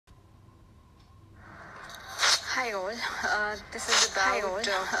Hi all. This is about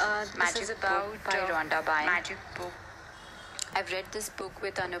Magic Book by Rhonda Byrne. Magic book. I've read this book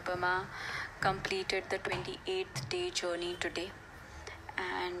with Anupama, completed the 28th day journey today,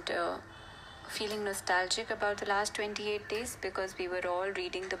 and feeling nostalgic about the last 28 days because we were all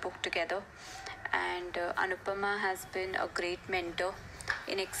reading the book together. And Anupama has been a great mentor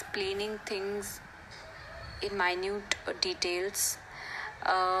in explaining things in minute details.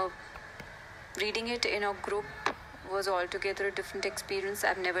 Reading it in a group was altogether a different experience.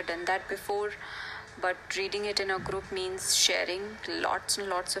 I've never done that before, but reading it in a group means sharing, lots and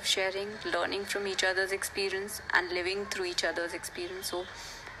lots of sharing, learning from each other's experience and living through each other's experience. So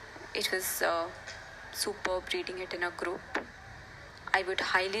it was superb reading it in a group. I would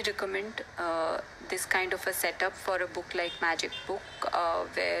highly recommend this kind of a setup for a book like Magic Book,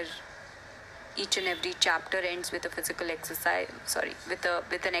 where each and every chapter ends with a physical exercise,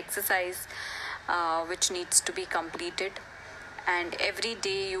 with an exercise which needs to be completed, and every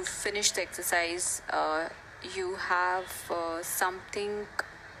day you finish the exercise, you have some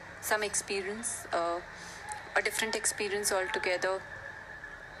experience, a different experience altogether.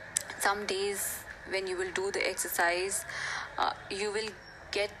 Some days when you will do the exercise, you will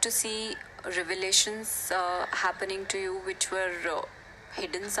get to see revelations happening to you which were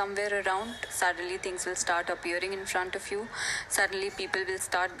hidden somewhere around. Suddenly things will start appearing in front of you. Suddenly people will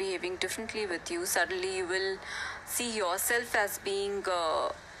start behaving differently with you. Suddenly you will see yourself as being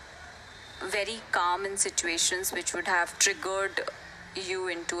very calm in situations which would have triggered you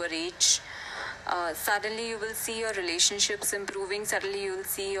into a rage. Suddenly you will see your relationships improving. Suddenly you will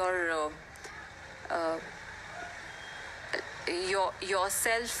see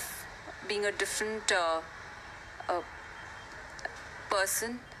yourself being a different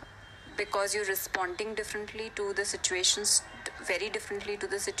person, because you're responding differently to the situations, very differently to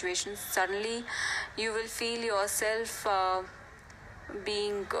the situations. Suddenly you will feel yourself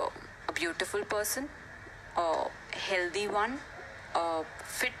being a beautiful person, a healthy one, a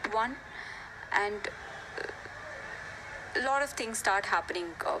fit one, and a lot of things start happening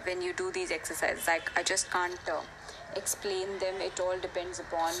when you do these exercises. I just can't explain them. It all depends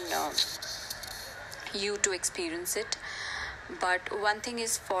upon you to experience it. But one thing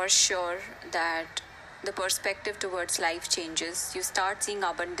is for sure, that the perspective towards life changes. You start seeing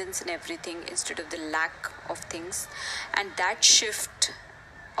abundance in everything instead of the lack of things, and that shift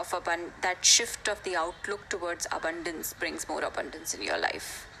of the outlook towards abundance brings more abundance in your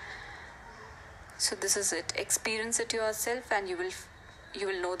life. So this is it. Experience it yourself, and you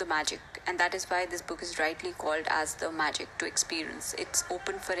will know the magic. And that is why this book is rightly called as the magic to experience. It's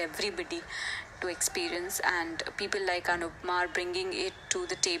open for everybody to experience, and people like Anupama are bringing it to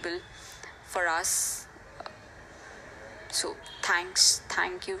the table for us. So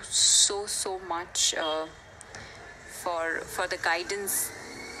thank you so much for the guidance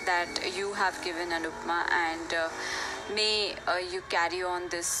that you have given, Anupama, and may you carry on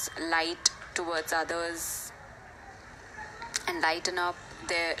this light towards others and light up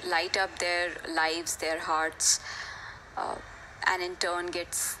their lives, their hearts, and in turn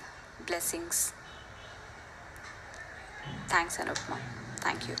gets blessings. Thanks, Anupama.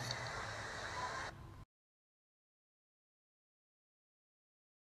 Thank you.